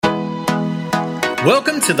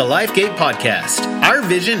Welcome to the LifeGate Podcast. Our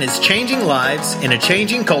vision is changing lives in a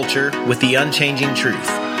changing culture with the unchanging truth.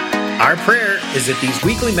 Our prayer is that these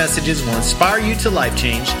weekly messages will inspire you to life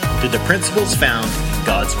change through the principles found in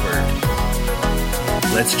God's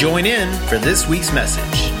Word. Let's join in for this week's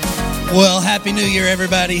message. Well, Happy New Year,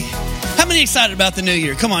 everybody. How many excited about the new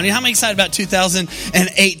year? Come on, how many excited about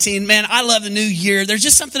 2018? Man, I love the new year. There's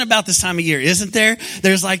just something about this time of year, isn't there?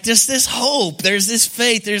 There's like just this hope. There's this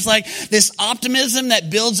faith. There's like this optimism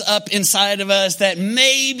that builds up inside of us that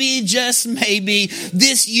maybe, just maybe,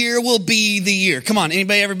 this year will be the year. Come on,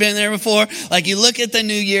 anybody ever been there before? Like you look at the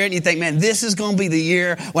new year and you think, man, this is going to be the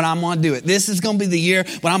year when I'm going to do it. This is going to be the year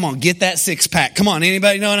when I'm going to get that six pack. Come on,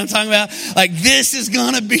 anybody know what I'm talking about? Like this is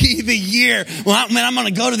going to be the year when I'm going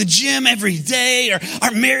to go to the gym every day, or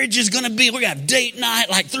our marriage is going to be, we're going to have date night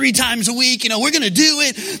like 3 times a week. We're going to do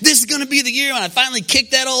it. This is going to be the year when I finally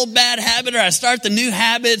kick that old bad habit, or I start the new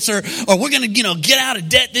habits, or we're going to, get out of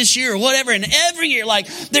debt this year or whatever. And every year, like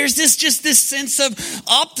there's this sense of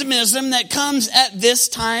optimism that comes at this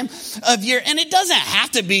time of year. And it doesn't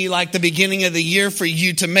have to be like the beginning of the year for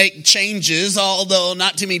you to make changes, although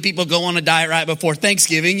not too many people go on a diet right before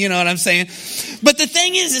Thanksgiving. You know what I'm saying? But the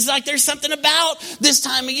thing is like there's something about this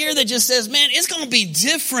time of year that just says, man, it's going to be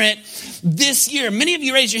different this year. Many of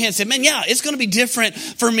you raised your hand and said, man, yeah, it's going to be different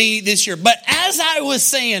for me this year. But as I was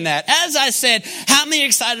saying that, as I said, how many are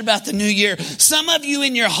excited about the new year? Some of you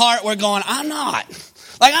in your heart were going, I'm not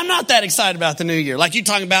that excited about the new year. Like you're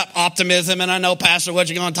talking about optimism, and I know, Pastor, what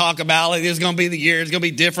you're going to talk about. Like, it's going to be the year. It's going to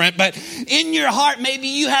be different. But in your heart, maybe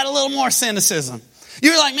you had a little more cynicism.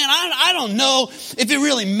 You're like, man, I don't know if it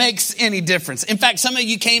really makes any difference. In fact, some of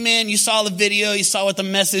you came in, you saw the video, you saw what the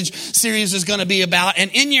message series was going to be about. And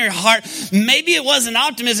in your heart, maybe it wasn't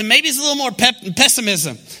optimism. Maybe it's a little more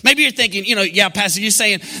pessimism. Maybe you're thinking, yeah, Pastor, you're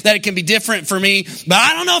saying that it can be different for me, but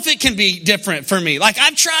I don't know if it can be different for me. Like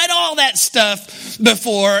I've tried all that stuff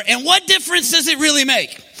before, and what difference does it really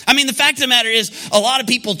make? I mean, the fact of the matter is a lot of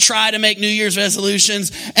people try to make New Year's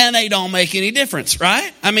resolutions and they don't make any difference,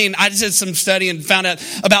 right? I mean, I just did some study and found out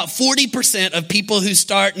about 40% of people who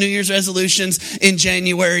start New Year's resolutions in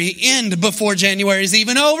January end before January is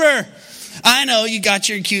even over. I know you got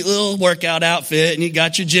your cute little workout outfit and you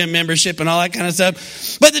got your gym membership and all that kind of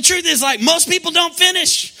stuff. But the truth is, like, most people don't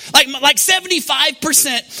finish. Like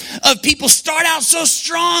 75% of people start out so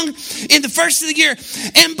strong in the first of the year.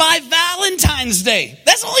 And by Valentine's Day,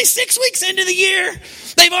 that's only 6 weeks into the year,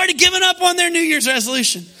 they've already given up on their New Year's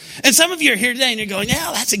resolution. And some of you are here today and you're going,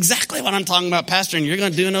 yeah, that's exactly what I'm talking about, Pastor. And you're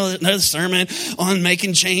going to do another sermon on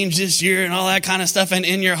making change this year and all that kind of stuff. And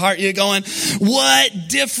in your heart, you're going, what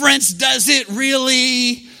difference does it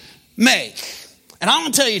really make? And I'm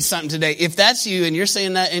going to tell you something today. If that's you and you're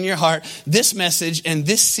saying that in your heart, this message and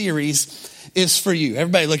this series is for you.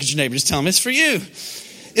 Everybody look at your neighbor. Just tell them it's for you.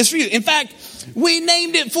 It's for you. In fact, we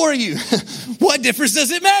named it for you. What difference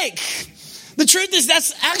does it make? The truth is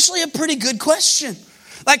that's actually a pretty good question.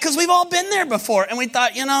 Because we've all been there before and we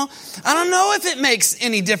thought, I don't know if it makes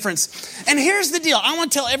any difference. And here's the deal. I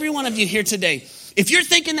want to tell every one of you here today, if you're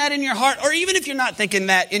thinking that in your heart, or even if you're not thinking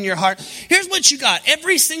that in your heart, here's what you got.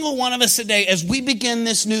 Every single one of us today, as we begin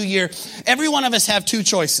this new year, every one of us have 2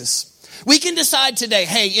 choices. We can decide today,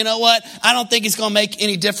 hey, you know what? I don't think it's going to make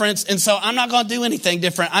any difference. And so I'm not going to do anything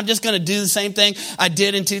different. I'm just going to do the same thing I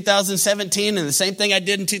did in 2017 and the same thing I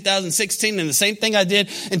did in 2016 and the same thing I did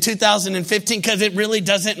in 2015 because it really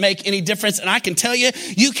doesn't make any difference. And I can tell you,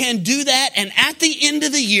 you can do that. And at the end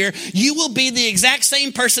of the year, you will be the exact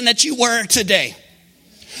same person that you were today.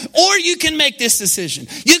 Or you can make this decision.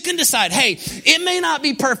 You can decide, hey, it may not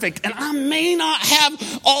be perfect and I may not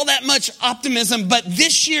have all that much optimism, but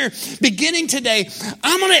this year, beginning today,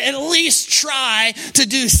 I'm going to at least try to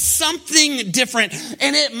do something different.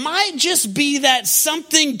 And it might just be that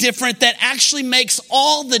something different that actually makes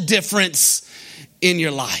all the difference in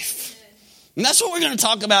your life. And that's what we're going to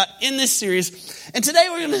talk about in this series. And today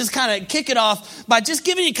we're going to just kind of kick it off by just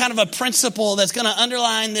giving you kind of a principle that's going to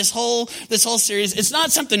underline this whole series. It's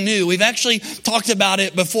not something new. We've actually talked about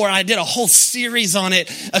it before. I did a whole series on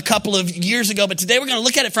it a couple of years ago. But today we're going to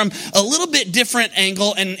look at it from a little bit different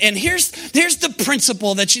angle. And here's the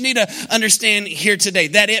principle that you need to understand here today.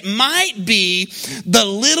 That it might be the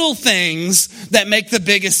little things that make the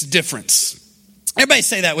biggest difference. Everybody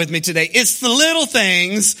say that with me today. It's the little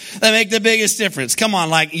things that make the biggest difference. Come on,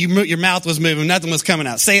 like your mouth was moving, nothing was coming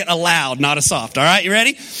out. Say it aloud, not a soft. All right, you ready?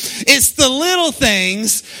 It's the little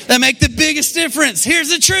things that make the biggest difference. Here's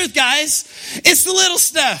the truth, guys. It's the little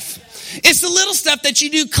stuff. It's the little stuff that you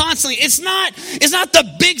do constantly. It's not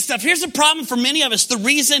the big stuff. Here's the problem for many of us. The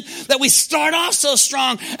reason that we start off so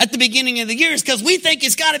strong at the beginning of the year is because we think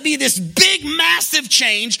it's got to be this big, massive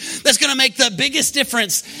change that's going to make the biggest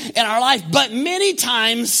difference in our life. But many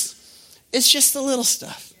times, it's just the little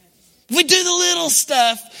stuff. If we do the little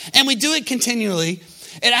stuff and we do it continually,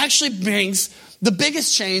 it actually brings the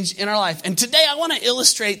biggest change in our life. And today I want to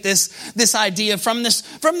illustrate this idea from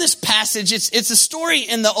this passage. It's a story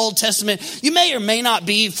in the Old Testament. You may or may not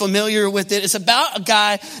be familiar with it. It's about a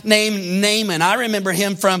guy named Naaman. I remember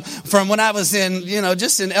him from when I was in,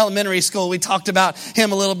 just in elementary school. We talked about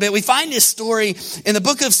him a little bit. We find this story in the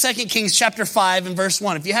book of 2 Kings chapter 5 and verse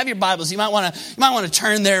 1. If you have your Bibles, you might want to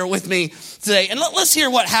turn there with me today. And let's hear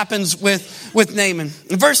what happens with Naaman.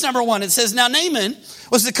 In verse number 1, it says, "Now Naaman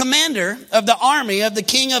was the commander of the army of the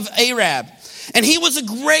king of Arab. And he was a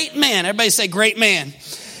great man." Everybody say great man.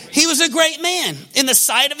 "He was a great man in the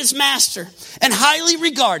sight of his master and highly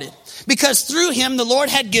regarded, because through him the Lord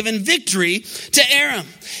had given victory to Aram.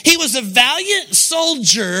 He was a valiant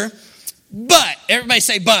soldier, but," everybody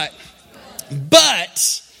say but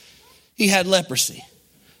 "he had leprosy."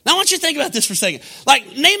 Now I want you to think about this for a second.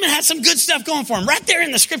 Like, Naaman had some good stuff going for him. Right there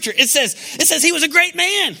in the scripture, it says he was a great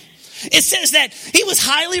man. It says that he was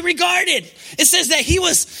highly regarded. It says that he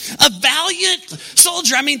was a valiant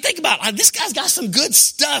soldier. I mean, think about it. This guy's got some good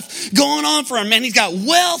stuff going on for him, man. He's got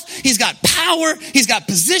wealth. He's got power. He's got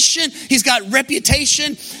position. He's got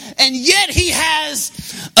reputation. And yet he has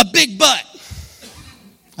a big butt.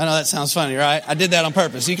 I know that sounds funny, right? I did that on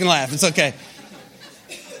purpose. You can laugh. It's okay.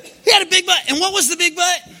 He had a big butt. And what was the big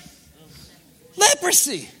butt?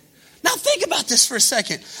 Leprosy. Now think about this for a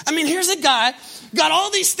second. I mean, here's a guy, got all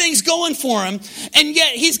these things going for him, and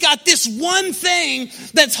yet he's got this one thing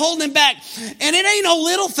that's holding him back. And it ain't no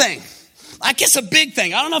little thing. I guess a big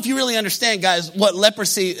thing. I don't know if you really understand, guys, what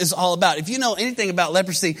leprosy is all about. If you know anything about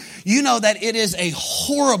leprosy, you know that it is a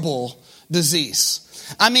horrible disease.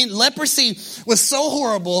 I mean, leprosy was so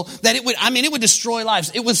horrible that it would destroy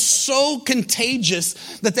lives. It was so contagious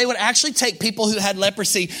that they would actually take people who had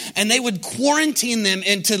leprosy and they would quarantine them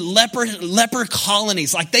into leper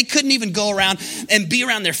colonies. Like, they couldn't even go around and be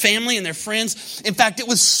around their family and their friends. In fact, it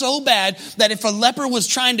was so bad that if a leper was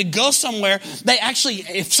trying to go somewhere,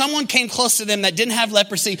 if someone came close to them that didn't have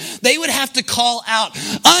leprosy, they would have to call out,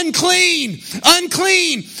 "Unclean,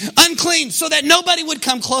 unclean, unclean," so that nobody would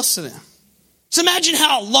come close to them. So imagine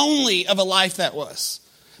how lonely of a life that was.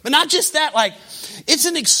 But not just that, it's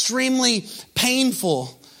an extremely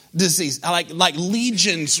painful disease. Like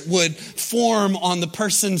legions would form on the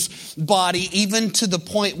person's body, even to the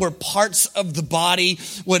point where parts of the body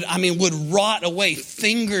would rot away.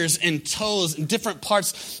 Fingers and toes and different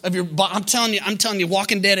parts of your body. I'm telling you,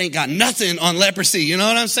 Walking Dead ain't got nothing on leprosy. You know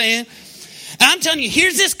what I'm saying? And I'm telling you,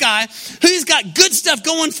 here's this guy who's got good stuff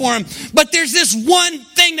going for him, but there's this one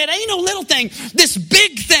thing that ain't no little thing, this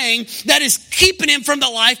big thing that is keeping him from the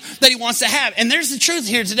life that he wants to have. And there's the truth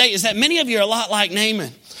here today, is that many of you are a lot like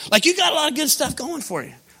Naaman. Like, you got a lot of good stuff going for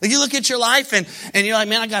you. Like, you look at your life and you're like,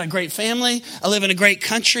 man, I got a great family. I live in a great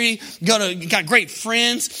country. Got great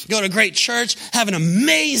friends. Go to a great church. Have an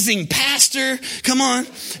amazing pastor. Come on.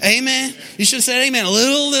 Amen. You should have said amen a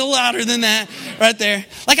little louder than that right there.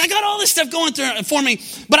 Like, I got all this stuff going for me,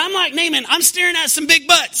 but I'm like Naaman. I'm staring at some big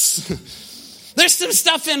butts. There's some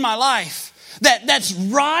stuff in my life that's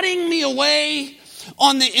rotting me away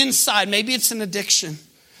on the inside. Maybe it's an addiction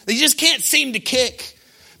that you just can't seem to kick.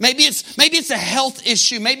 Maybe it's a health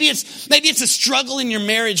issue. Maybe it's a struggle in your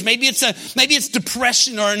marriage. Maybe it's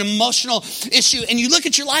depression or an emotional issue. And you look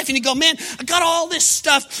at your life and you go, man, I got all this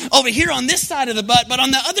stuff over here on this side of the butt, but on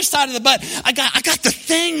the other side of the butt, I got the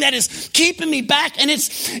thing that is keeping me back, and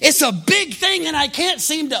it's a big thing, and I can't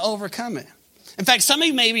seem to overcome it. In fact, some of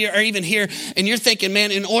you maybe are even here and you're thinking, man,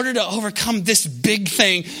 in order to overcome this big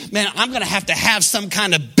thing, man, I'm going to have some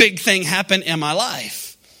kind of big thing happen in my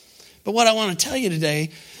life. But what I want to tell you today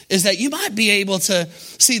is that you might be able to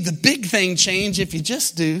see the big thing change if you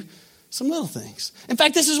just do some little things. In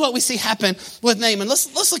fact, this is what we see happen with Naaman.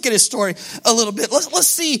 Let's look at his story a little bit. Let's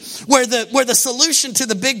see where the solution to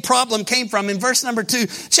the big problem came from. In verse number 2,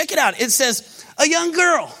 check it out. It says, a young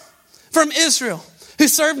girl from Israel who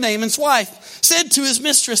served Naaman's wife said to his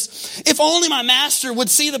mistress, "If only my master would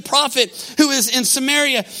see the prophet who is in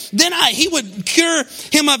Samaria, then he would cure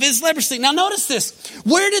him of his leprosy." Now notice this.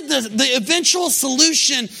 Where did the eventual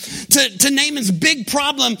solution to Naaman's big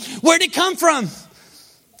problem, where did it come from?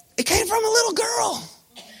 It came from a little girl.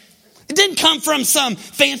 It didn't come from some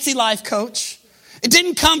fancy life coach. It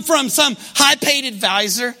didn't come from some high-paid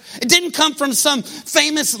advisor. It didn't come from some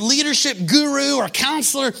famous leadership guru or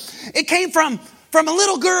counselor. It came from a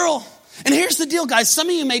little girl And here's the deal, guys. Some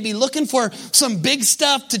of you may be looking for some big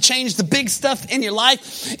stuff to change the big stuff in your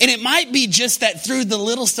life. And it might be just that through the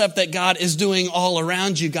little stuff that God is doing all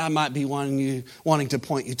around you, God might be wanting to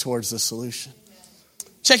point you towards the solution.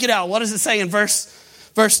 Check it out. What does it say in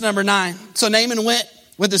verse number 9? So Naaman went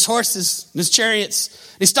with his horses and his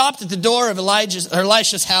chariots. He stopped at the door of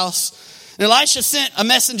Elisha's house. And Elisha sent a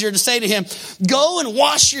messenger to say to him, go and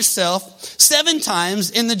wash yourself 7 times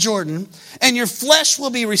in the Jordan, and your flesh will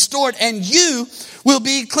be restored, and you will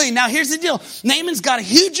be clean. Now, here's the deal. Naaman's got a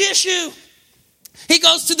huge issue. He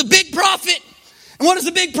goes to the big prophet. And what does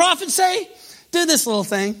the big prophet say? Do this little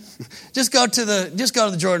thing. Just go to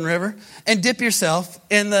the Jordan River and dip yourself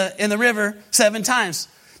in the river 7 times.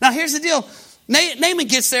 Now, here's the deal. Naaman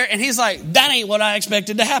gets there, and he's like, that ain't what I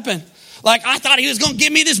expected to happen. Like, I thought he was going to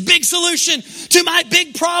give me this big solution to my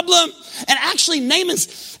big problem. And actually,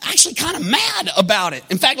 Naaman's actually kind of mad about it.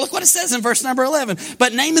 In fact, look what it says in verse number 11.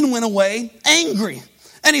 But Naaman went away angry.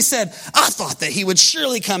 And he said, I thought that he would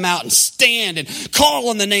surely come out and stand and call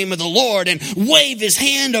on the name of the Lord and wave his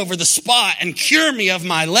hand over the spot and cure me of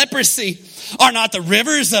my leprosy. Are not the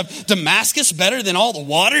rivers of Damascus better than all the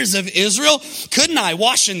waters of Israel? Couldn't I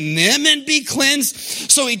wash in them and be cleansed?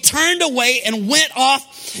 So he turned away and went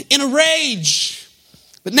off in a rage.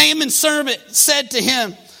 But Naaman's servant said to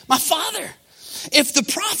him, my father, if the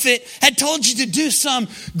prophet had told you to do some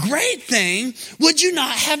great thing, would you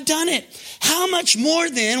not have done it? How much more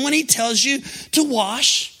then when he tells you to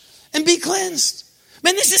wash and be cleansed?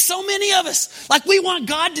 Man, this is so many of us. Like, we want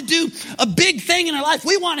God to do a big thing in our life.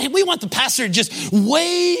 We want the pastor to just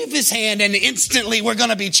wave his hand and instantly we're going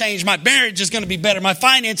to be changed. My marriage is going to be better. My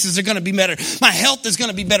finances are going to be better. My health is going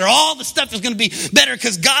to be better. All the stuff is going to be better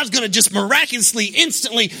because God's going to just miraculously,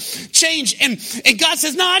 instantly change. And God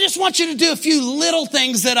says, no, I just want you to do a few little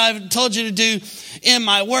things that I've told you to do in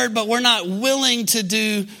my word, but we're not willing to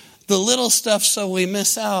do the little stuff, so we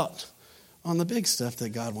miss out on the big stuff that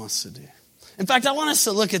God wants to do. In fact, I want us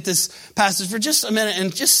to look at this passage for just a minute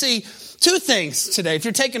and just see 2 things today. If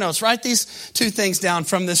you're taking notes, write these 2 things down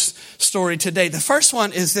from this story today. The first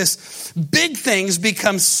one is this: big things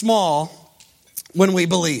become small when we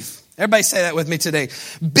believe. Everybody say that with me today.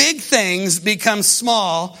 Big things become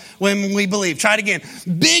small when we believe. Try it again.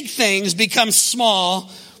 Big things become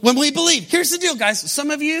small when we believe. Here's the deal, guys.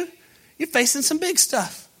 Some of you, you're facing some big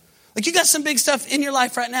stuff. Like, you got some big stuff in your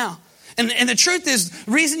life right now. And the truth is,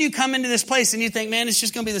 the reason you come into this place and you think, man, it's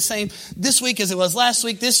just going to be the same this week as it was last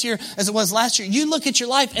week, this year as it was last year. You look at your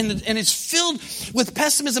life and it's filled with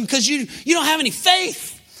pessimism because you don't have any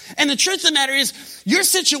faith. And the truth of the matter is, your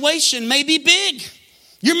situation may be big.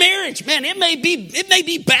 Your marriage, man, it may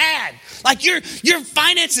be bad. Like, your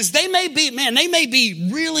finances, they may be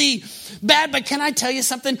really bad. But can I tell you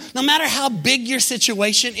something? No matter how big your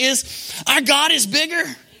situation is, our God is bigger.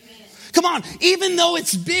 Come on, even though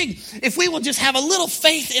it's big, if we will just have a little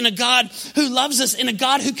faith in a God who loves us, in a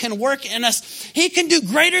God who can work in us, he can do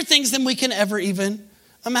greater things than we can ever even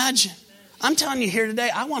imagine. I'm telling you here today,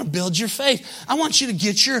 I want to build your faith. I want you to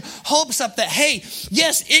get your hopes up that, hey,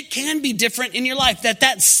 yes, it can be different in your life.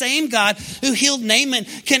 That same God who healed Naaman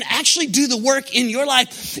can actually do the work in your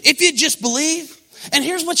life if you just believe. And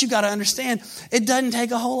here's what you got to understand. It doesn't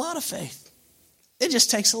take a whole lot of faith. It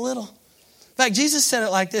just takes a little. In fact, Jesus said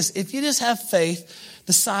it like this: if you just have faith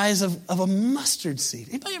the size of a mustard seed.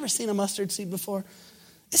 Anybody ever seen a mustard seed before?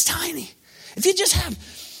 It's tiny. If you just have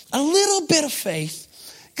a little bit of faith,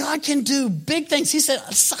 God can do big things. He said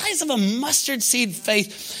the size of a mustard seed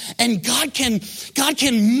faith, and God can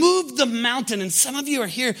move the mountain. And some of you are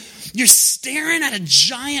here, you're staring at a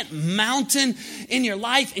giant mountain in your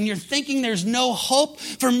life and you're thinking there's no hope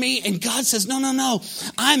for me. And God says, no,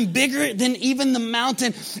 I'm bigger than even the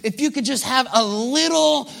mountain. If you could just have a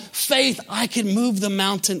little faith, I can move the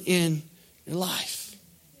mountain in your life.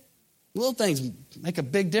 Little things make a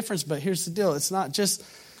big difference, but here's the deal. It's not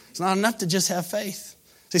enough to just have faith.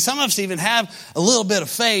 See, some of us even have a little bit of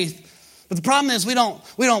faith, but the problem is we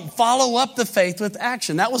don't follow up the faith with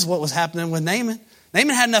action. That was what was happening with Naaman.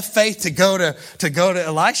 Naaman had enough faith to go to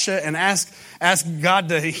Elisha and ask God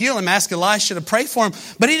to heal him, ask Elisha to pray for him.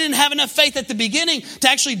 But he didn't have enough faith at the beginning to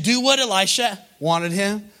actually do what Elisha wanted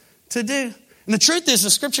him to do. And the truth is,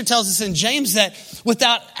 the scripture tells us in James that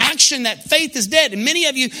without action, that faith is dead. And many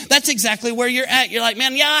of you, that's exactly where you're at. You're like,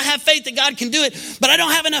 man, yeah, I have faith that God can do it, but I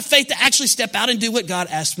don't have enough faith to actually step out and do what God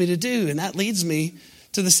asked me to do. And that leads me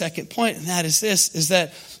to the second point, and that is this, is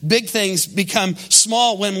that big things become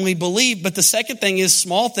small when we believe, but the second thing is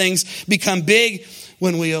small things become big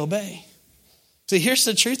when we obey. See, here's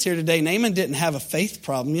the truth here today. Naaman didn't have a faith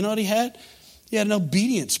problem. You know what he had? He had an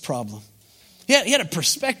obedience problem. He had a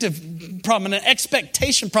perspective problem, an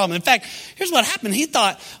expectation problem. In fact, here's what happened. He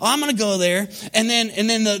thought, I'm going to go there, and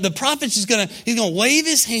then the prophet's just he's going to wave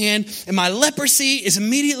his hand, and my leprosy is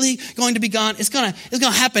immediately going to be gone. It's going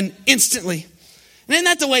to happen instantly. And isn't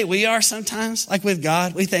that the way we are sometimes? Like with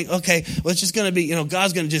God, we think, okay, well, it's just going to be,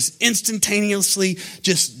 God's going to just instantaneously,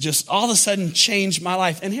 just all of a sudden change my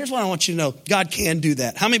life. And here's what I want you to know. God can do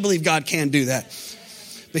that. How many believe God can do that?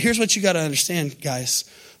 But here's what you got to understand, guys.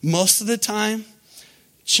 Most of the time,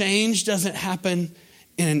 change doesn't happen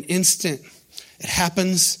in an instant. It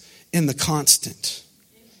happens in the constant.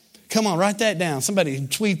 Come on, write that down. Somebody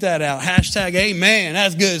tweet that out. #amen.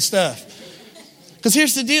 That's good stuff. Because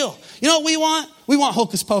here's the deal. You know what we want? We want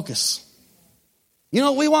hocus pocus. You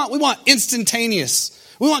know what we want? We want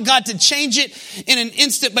instantaneous. We want God to change it in an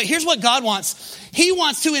instant. But here's what God wants. He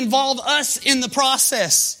wants to involve us in the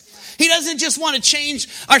process. He doesn't just want to change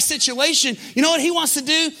our situation. You know what he wants to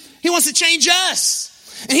do? He wants to change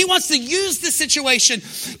us. And he wants to use the situation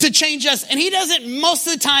to change us. And he doesn't most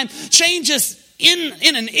of the time change us in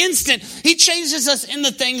an instant. He changes us in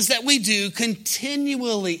the things that we do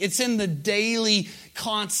continually. It's in the daily,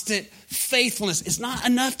 constant faithfulness. It's not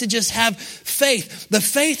enough to just have faith. The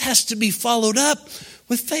faith has to be followed up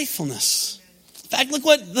with faithfulness. In fact, look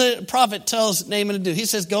what the prophet tells Naaman to do. He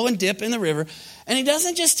says, go and dip in the river. And he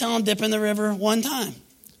doesn't just tell him dip in the river one time.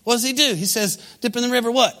 What does he do? He says, dip in the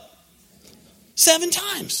river what? 7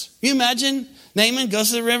 times. You imagine Naaman goes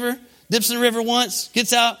to the river, dips in the river once,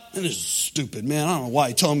 gets out, and this is stupid, man. I don't know why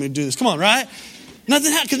he told me to do this. Come on, right?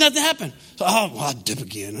 Nothing happened. So, I'll dip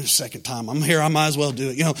again. The second time. I'm here. I might as well do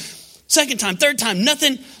it. Second time, third time,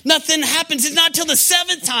 nothing happens. It's not until the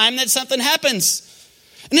 7th time that something happens.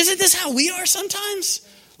 And isn't this how we are sometimes?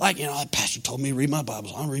 Like, the pastor told me to read my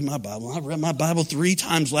Bible. I'll read my Bible. I read my Bible 3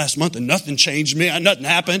 times last month and nothing changed me. Nothing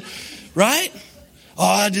happened. Right? Oh,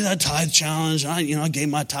 I did that tithe challenge. I gave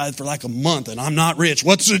my tithe for like a month and I'm not rich.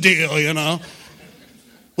 What's the deal,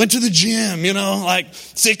 Went to the gym, like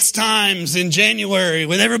 6 times in January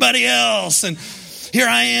with everybody else. And here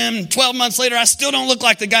I am 12 months later. I still don't look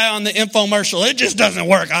like the guy on the infomercial. It just doesn't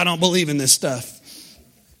work. I don't believe in this stuff.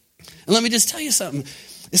 And let me just tell you something.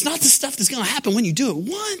 It's not the stuff that's going to happen when you do it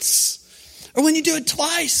once or when you do it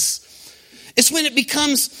twice. It's when it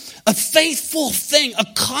becomes a faithful thing, a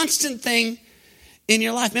constant thing in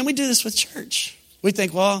your life. Man, we do this with church. We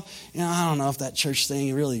think, well, I don't know if that church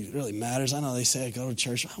thing really matters. I know they say I go to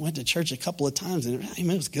church. I went to church a couple of times and it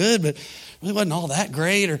was good, but it really wasn't all that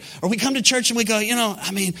great. Or we come to church and we go,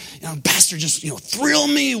 pastor just, thrill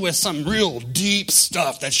me with some real deep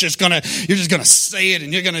stuff that's you're just going to say it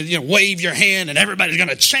and you're going to, wave your hand and everybody's going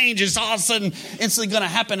to change. It's all of a sudden instantly going to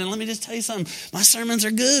happen. And let me just tell you something. My sermons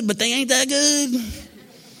are good, but they ain't that good.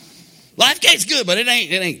 LifeGate's good, but it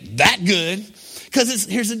ain't that good. Because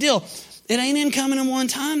here's the deal. It ain't incoming in one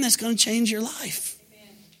time that's going to change your life.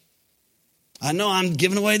 Amen. I know I'm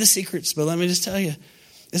giving away the secrets, but let me just tell you,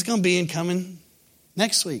 it's going to be incoming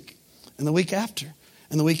next week and the week after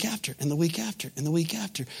and the week after and the week after and the week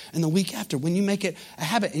after and the week after. When you make it a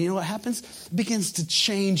habit, and you know what happens? It begins to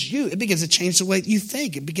change you. It begins to change the way you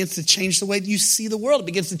think. It begins to change the way you see the world. It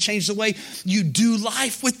begins to change the way you do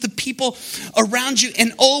life with the people around you.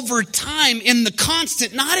 And over time, in the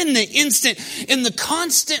constant, not in the instant, in the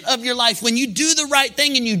constant of your life, when you do the right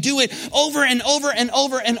thing and you do it over and over and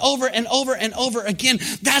over and over and over and over again,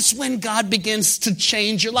 that's when God begins to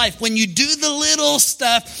change your life. When you do the little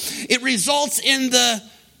stuff, it results in the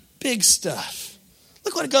big stuff.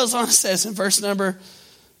 Look what it goes on and says in verse number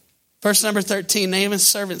 13. Naaman's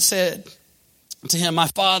servant said to him, my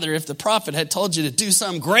father, if the prophet had told you to do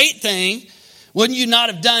some great thing, wouldn't you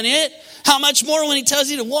not have done it? How much more when he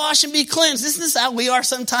tells you to wash and be cleansed? Isn't this how we are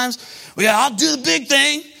sometimes? Well, yeah, I'll do the big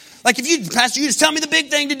thing. Like if you, pastor, you just tell me the big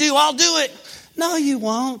thing to do, I'll do it. No, you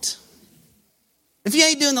won't. If you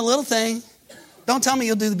ain't doing the little thing, don't tell me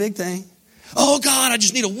you'll do the big thing. Oh, God, I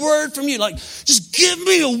just need a word from you. Like, just give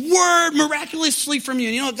me a word miraculously from you.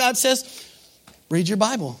 And you know what God says? Read your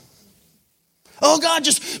Bible. Oh, God,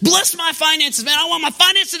 just bless my finances, man. I want my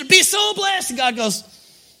finances to be so blessed. And God goes,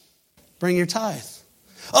 bring your tithe.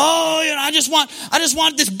 Oh, I just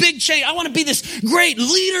want this big change. I want to be this great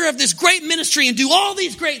leader of this great ministry and do all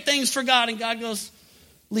these great things for God. And God goes,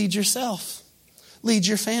 lead yourself. Lead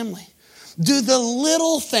your family. Do the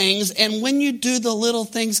little things, and when you do the little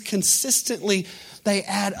things consistently, they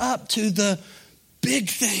add up to the big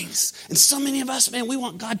things. And so many of us, man, we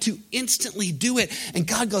want God to instantly do it. And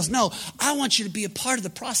God goes, no, I want you to be a part of the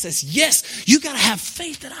process. Yes, you got to have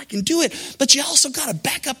faith that I can do it, but you also got to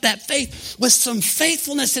back up that faith with some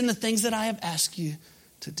faithfulness in the things that I have asked you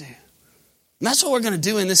to do. And that's what we're going to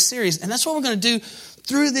do in this series. And that's what we're going to do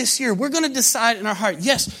through this year, we're going to decide in our heart,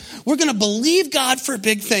 yes, we're going to believe God for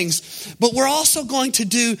big things, but we're also going to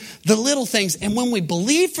do the little things. And when we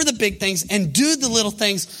believe for the big things and do the little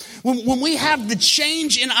things, when we have the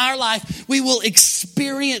change in our life, we will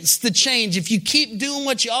experience the change. If you keep doing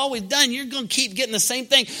what you always done, you're going to keep getting the same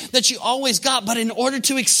thing that you always got. But in order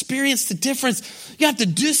to experience the difference, you have to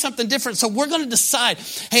do something different. So we're going to decide,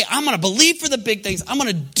 hey, I'm going to believe for the big things. I'm going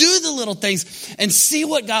to do the little things and see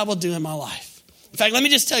what God will do in my life. In fact, let me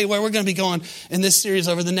just tell you where we're going to be going in this series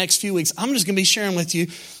over the next few weeks. I'm just going to be sharing with you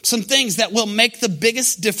some things that will make the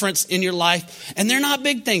biggest difference in your life. And they're not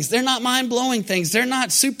big things. They're not mind-blowing things. They're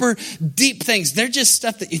not super deep things. They're just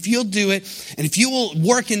stuff that if you'll do it and if you will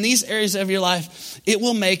work in these areas of your life, it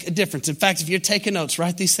will make a difference. In fact, if you're taking notes,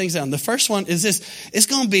 write these things down. The first one is this. It's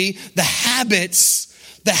going to be the habits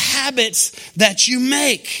that you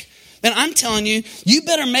make. And I'm telling you, you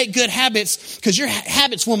better make good habits because your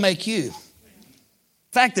habits will make you.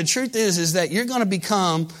 In fact, the truth is that you're going to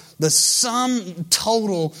become the sum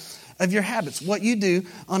total of your habits, what you do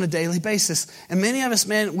on a daily basis. And many of us,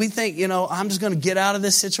 man, we think, I'm just going to get out of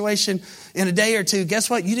this situation in a day or two. Guess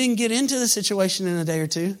what? You didn't get into the situation in a day or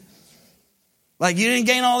two. Like you didn't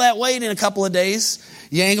gain all that weight in a couple of days.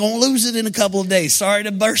 You ain't going to lose it in a couple of days. Sorry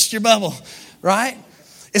to burst your bubble, right?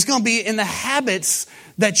 It's going to be in the habits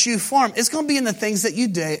that you form. It's going to be in the things that you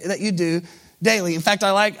do daily. In fact,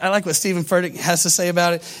 I like what Stephen Furtick has to say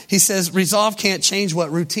about it. He says, resolve can't change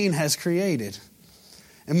what routine has created.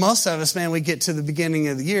 And most of us, man, we get to the beginning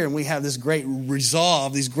of the year and we have this great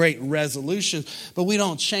resolve, these great resolutions, but we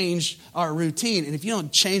don't change our routine. And if you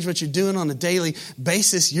don't change what you're doing on a daily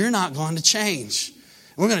basis, you're not going to change.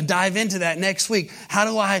 We're going to dive into that next week. How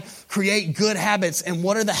do I create good habits? And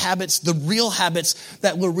what are the habits, the real habits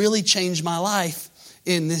that will really change my life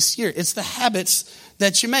in this year? It's the habits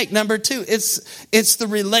that you make. Number 2, it's the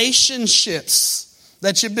relationships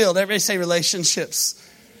that you build. Everybody say relationships.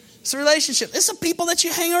 It's a relationship. It's the people that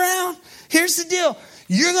you hang around. Here's the deal.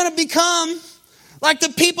 You're going to become like the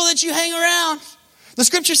people that you hang around. The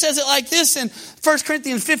scripture says it like this in 1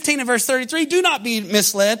 Corinthians 15 and verse 33. Do not be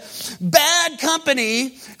misled. Bad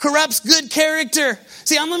company corrupts good character.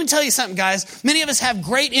 See, let me tell you something, guys. Many of us have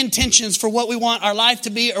great intentions for what we want our life to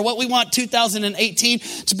be or what we want 2018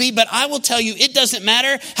 to be. But I will tell you, it doesn't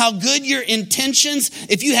matter how good your intentions.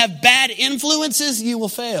 If you have bad influences, you will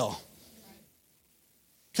fail.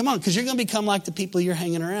 Come on, because you're going to become like the people you're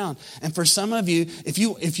hanging around. And for some of you, if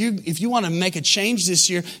you want to make a change this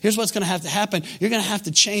year, here's what's going to have to happen. You're going to have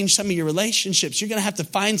to change some of your relationships. You're going to have to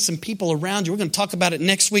find some people around you. We're going to talk about it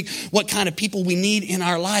next week, what kind of people we need in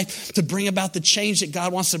our life to bring about the change that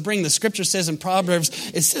God wants to bring. The scripture says in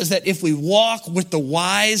Proverbs, it says that if we walk with the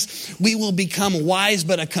wise, we will become wise,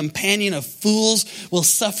 but a companion of fools will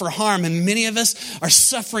suffer harm. And many of us are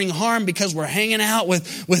suffering harm because we're hanging out with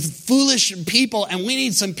foolish people, and we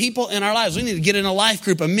need some people in our lives. We need to get in a life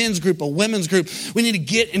group, a men's group, a women's group. We need to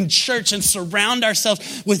get in church and surround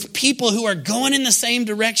ourselves with people who are going in the same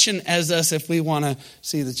direction as us if we want to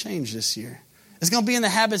see the change this year. It's going to be in the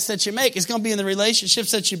habits that you make. It's going to be in the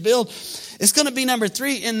relationships that you build. It's going to be number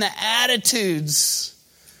 3 in the attitudes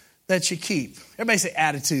that you keep. Everybody say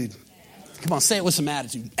attitude. Come on, say it with some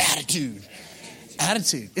attitude. Attitude.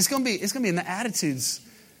 It's going to be in the attitudes.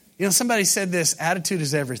 Somebody said this, attitude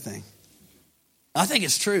is everything. I think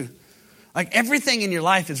it's true. Like everything in your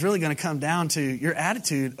life is really going to come down to your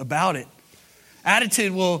attitude about it.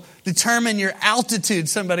 Attitude will determine your altitude,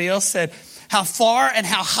 somebody else said. How far and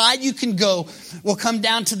how high you can go will come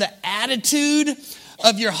down to the attitude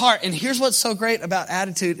of your heart. And here's what's so great about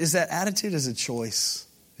attitude is that attitude is a choice.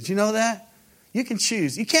 Did you know that? You can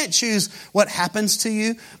choose. You can't choose what happens to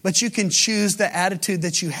you, but you can choose the attitude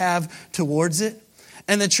that you have towards it.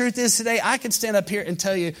 And the truth is today, I could stand up here and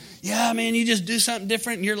tell you, yeah, man, you just do something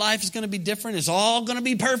different and your life is going to be different. It's all going to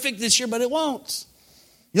be perfect this year, but it won't.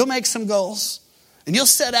 You'll make some goals and you'll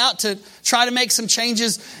set out to try to make some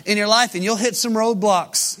changes in your life, and you'll hit some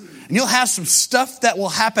roadblocks and you'll have some stuff that will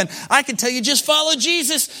happen. I can tell you, just follow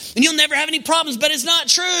Jesus and you'll never have any problems, but it's not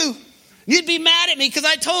true. You'd be mad at me because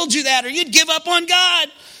I told you that, or you'd give up on God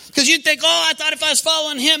because you'd think, I thought if I was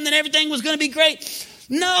following him, then everything was going to be great.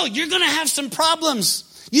 No, you're going to have some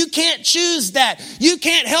problems. You can't choose that. You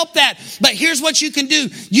can't help that. But here's what you can do.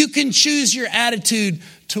 You can choose your attitude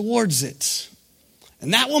towards it.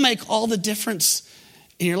 And that will make all the difference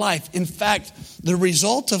in your life. In fact, the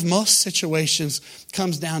result of most situations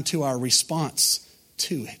comes down to our response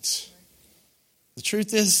to it. The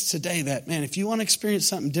truth is today that, man, if you want to experience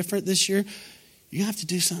something different this year, you have to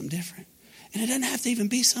do something different. And it doesn't have to even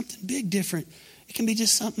be something big different. It can be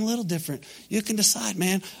just something a little different. You can decide,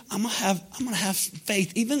 man, I'm gonna have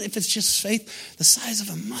faith, even if it's just faith the size of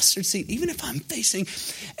a mustard seed, even if I'm facing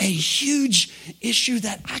a huge issue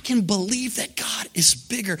that I can believe that God is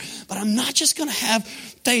bigger. But I'm not just gonna have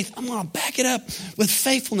faith. I'm gonna back it up with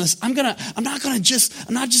faithfulness. I'm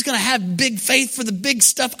not just gonna have big faith for the big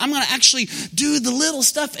stuff. I'm gonna actually do the little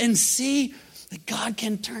stuff and see that God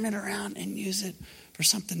can turn it around and use it for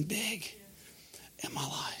something big in my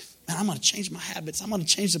life. And I'm going to change my habits. I'm going to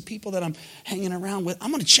change the people that I'm hanging around with. I'm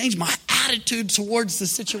going to change my attitude towards the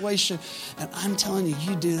situation. And I'm telling you,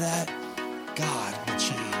 you do that, God will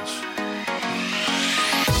change